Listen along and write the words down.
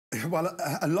Well,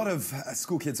 a lot of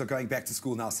school kids are going back to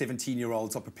school now.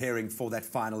 17-year-olds are preparing for that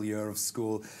final year of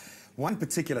school. One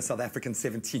particular South African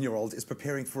 17-year-old is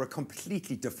preparing for a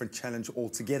completely different challenge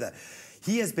altogether.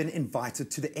 He has been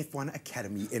invited to the F1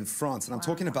 Academy in France, and I'm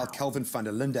talking about Kelvin van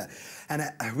der Linde. And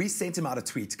we sent him out a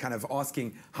tweet kind of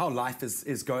asking how life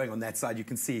is going on that side. You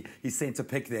can see he sent a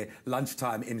pic there,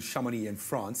 lunchtime in Chamonix in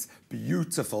France.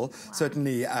 Beautiful. Wow.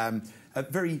 Certainly a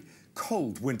very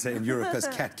cold winter in Europe, as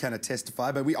Kat can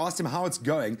testify. But we asked him how it's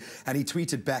going, and he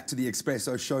tweeted back to the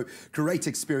Expresso show, "Great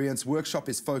experience. Workshop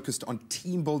is focused on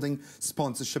team building,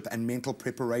 sponsorship, and mental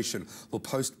preparation. We'll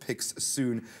post pics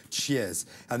soon. Cheers."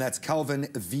 And that's Kelvin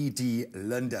VD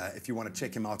Linde, if you want to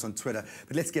check him out on Twitter.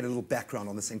 But let's get a little background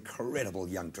on this incredible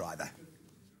young driver.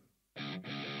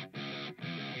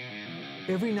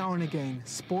 Every now and again,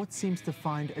 sport seems to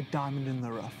find a diamond in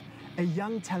the rough. A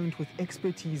young talent with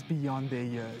expertise beyond their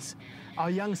years. Our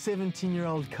young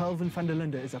 17-year-old Kelvin van der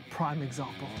Linde is a prime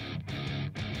example.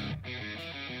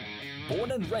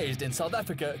 Born and raised in South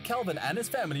Africa, Kelvin and his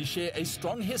family share a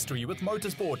strong history with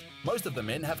motorsport. Most of the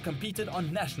men have competed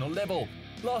on national level.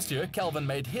 Last year, Kelvin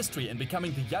made history in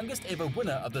becoming the youngest ever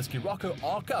winner of the Scirocco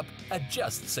R Cup at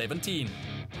just 17.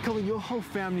 Kelvin, your whole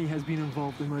family has been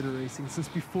involved in motor racing since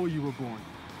before you were born.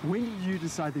 When did you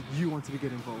decide that you wanted to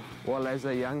get involved? Well, as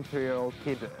a young 3-year-old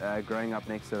kid growing up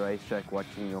next to the racetrack,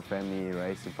 watching your family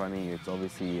race in front of you, it's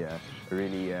obviously a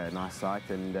really nice sight,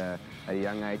 and at a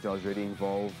young age I was really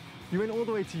involved. You went all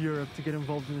the way to Europe to get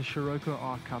involved in the Scirocco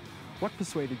R Cup. What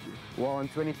persuaded you? Well, in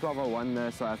 2012 I won the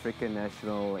South African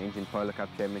National Engine Polo Cup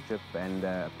Championship, and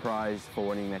a prize for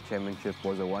winning that championship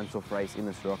was a once-off race in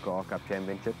the Scirocco R Cup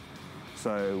Championship.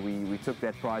 So we took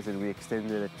that prize and we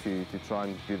extended it to try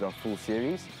and do the full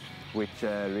series, which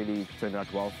really turned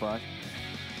out well for us.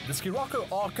 The Scirocco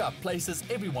R Cup places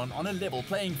everyone on a level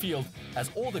playing field,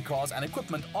 as all the cars and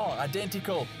equipment are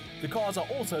identical. The cars are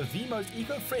also the most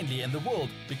eco-friendly in the world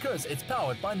because it's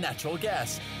powered by natural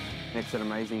gas. It's an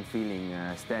amazing feeling.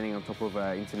 Standing on top of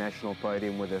an international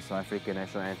podium with the South African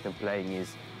national anthem playing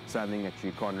is something that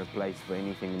you can't replace for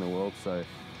anything in the world. So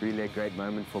really a great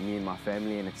moment for me and my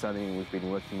family, and it's something we've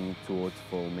been working towards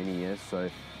for many years. So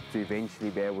to eventually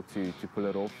be able to pull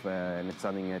it off, and it's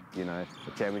something that, you know,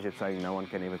 the championship, something no one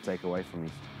can ever take away from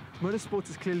you. Motorsports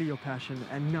is clearly your passion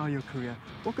and now your career.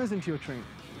 What goes into your training?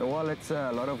 Well, it's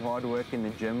a lot of hard work in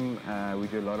the gym. We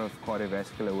do a lot of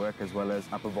cardiovascular work as well as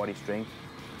upper body strength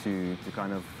to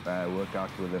kind of work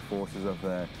out with the forces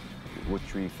of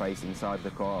which we face inside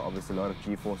the car. Obviously a lot of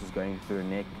G-forces going through the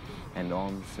neck and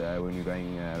arms when you're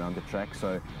going around the track.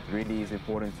 So it really is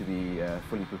important to be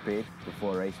fully prepared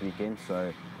before a race weekend.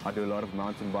 So I do a lot of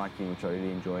mountain biking, which I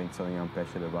really enjoy and something I'm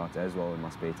passionate about as well in my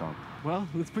spare time. Well,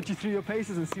 let's put you through your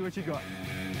paces and see what you got.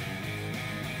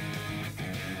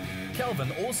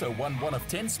 Kelvin also won one of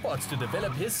 10 spots to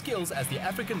develop his skills as the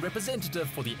African representative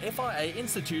for the FIA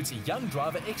Institute's Young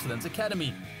Driver Excellence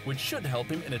Academy, which should help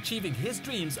him in achieving his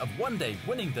dreams of one day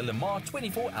winning the Le Mans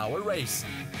 24-hour race.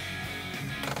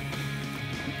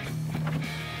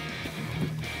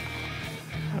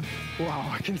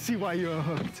 Wow, I can see why you're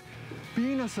hooked.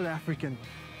 Being a South African,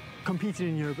 competing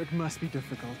in Europe, it must be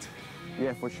difficult.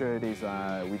 Yeah, for sure it is.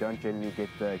 We don't generally get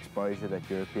the exposure that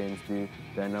Europeans do.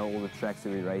 They know all the tracks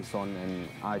that we race on, and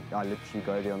I literally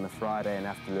go there on the Friday and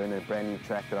have to learn a brand new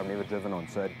track that I've never driven on.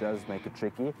 So it does make it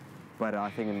tricky, but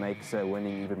I think it makes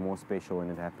winning even more special when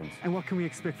it happens. And what can we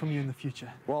expect from you in the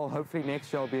future? Well, hopefully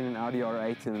next year I'll be in an Audi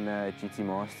R8 in GT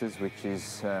Masters, which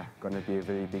is going to be a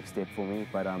very big step for me,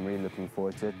 but I'm really looking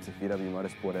forward to it. VW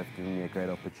Motorsport have given me a great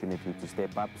opportunity to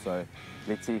step up, so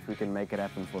let's see if we can make it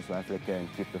happen for South Africa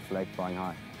and keep the flag flying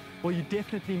high. Well, you're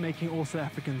definitely making all South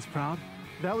Africans proud.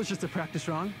 That was just a practice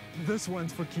round. This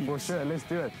one's for keeps. For sure, let's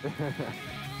do it.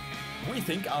 We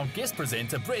think our guest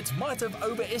presenter Brett might have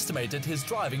overestimated his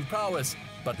driving prowess.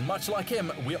 But much like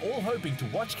him, we're all hoping to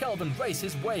watch Kelvin race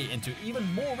his way into even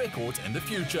more records in the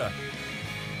future.